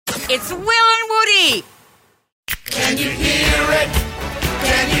It's Will and Woody. Can you hear it?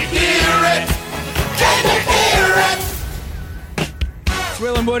 Can you hear it? Can you hear it? It's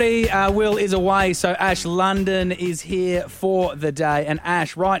Will and Woody. Will is away, so Ash London is here for the day. And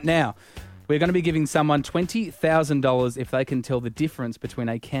Ash, right now, we're going to be giving someone $20,000 if they can tell the difference between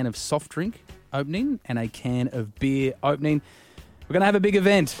a can of soft drink opening and a can of beer opening. We're going to have a big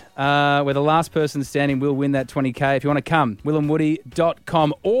event where the last person standing will win that $20,000. If you want to come,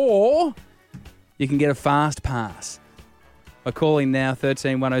 willandwoody.com, or you can get a fast pass by calling now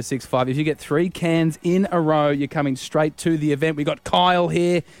 131065. If you get 3 cans in a row, you're coming straight to the event. We got Kyle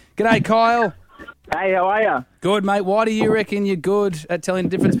here. G'day, Kyle. Hey, how are you? Good, mate. Why do you reckon you're good at telling the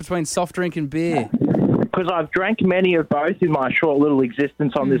difference between soft drink and beer? Because I've drank many of both in my short little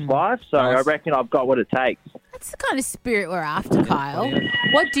existence on this life, so Nice. I reckon I've got what it takes. That's the kind of spirit we're after, Kyle.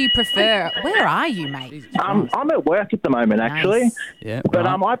 What do you prefer? Where are you, mate? I'm at work at the moment, actually. Nice. Yeah, But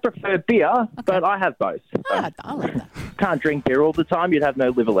right. I prefer beer, but I have both. So I like that. can't drink beer all the time, you'd have no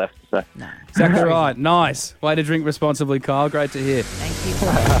liver left. So Exactly right. Nice. Way to drink responsibly, Kyle. Great to hear.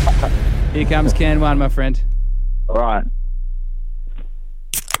 Thank you. Here comes can 1, my friend. all right.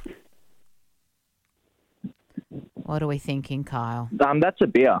 What are we thinking, Kyle? That's a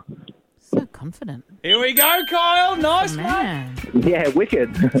beer. So confident. Here we go, Kyle. Nice one. Man. Yeah, wicked.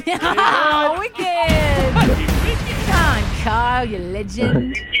 Oh, wicked. Come on, Kyle, you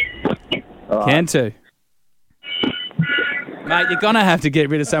legend. Can 2. Mate, you're going to have to get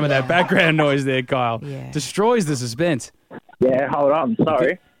rid of some of that background noise there, Kyle. Yeah. Destroys the suspense. Yeah, hold on.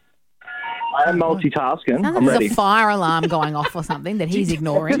 Sorry. I am multitasking. Sounds I'm like ready. there's a fire alarm going off or something that he's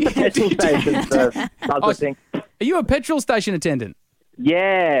ignoring. Petrol station, so other thing. Are you a petrol station attendant?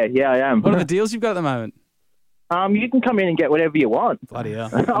 Yeah, I am. What are the deals you've got at the moment? You can come in and get whatever you want. Bloody hell.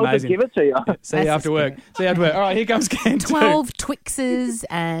 I'll just Amazing. give it to you. See you That's after the work. See you after work. All right, here comes can 2. 12 Twixes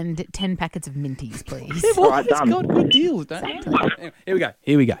and 10 packets of Minties, please. They've All right, always done. got good deals, don't they? Anyway,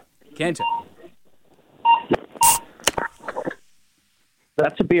 Here we go. Can 2.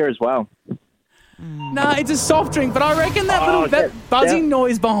 That's a beer as well. No, it's a soft drink, but I reckon that little that buzzing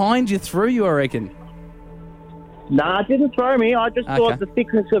noise behind you threw you, I reckon. Nah, it didn't throw me. I just Okay. thought the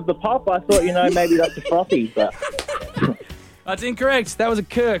thickness of the pop. I thought, maybe that's a frothy. But That's incorrect. That was a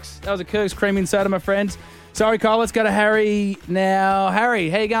Kirk's. That was a Kirk's creaming soda, my friends. Sorry, Kyle. Let's go to Harry now. Harry,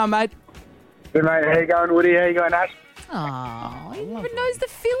 how you going, mate? Good, mate. How you going, Woody? How you going, Ash? Oh, he even knows the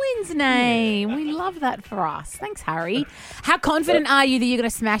fill-in's name. We love that for us. Thanks, Harry. How confident are you that you're going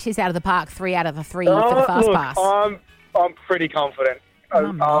to smash this out of the park 3 out of the 3 for the fast look, pass? I'm pretty confident.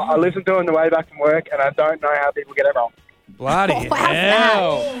 Oh, man. I listened to it on the way back from work, and I don't know how people get it wrong. Bloody How's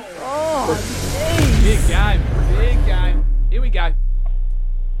hell. that? Oh, Big game. Big game. Here we go.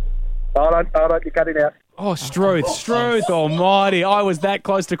 Hold on, you're cutting out. Oh, Struth almighty. I was that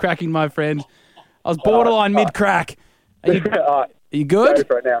close to cracking, my friend. I was borderline mid-crack. Are you, All right, are you go good?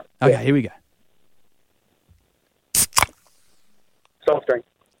 for it now. Okay, here we go. Soft drink.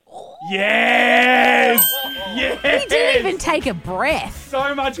 Yes! Yes! he didn't even take a breath.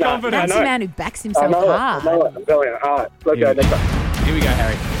 So much No, confidence. That's know. a man who backs I himself know hard. it. I'm telling you. All right, let's go Yeah. next one. Here we go,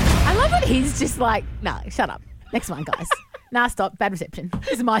 Harry. I love that he's just like, no, shut up. Next one, guys. Nah, stop. Bad reception.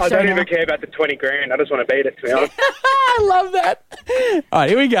 This is my I show don't now. even care about the 20 grand. I just want to beat it, to be honest. I love that. All right,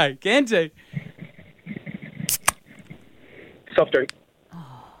 here we go. Can 2. Soft drink.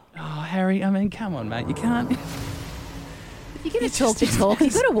 Oh, Harry, I mean, come on, mate. You can't You're going to talk the talk.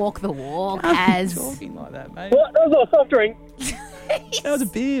 You've got to walk the walk be as... talking like that, mate. What? That was a soft drink. That was a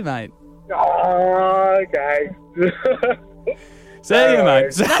beer, mate. Oh, okay. See you,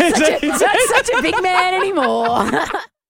 mate. Not such a big man anymore.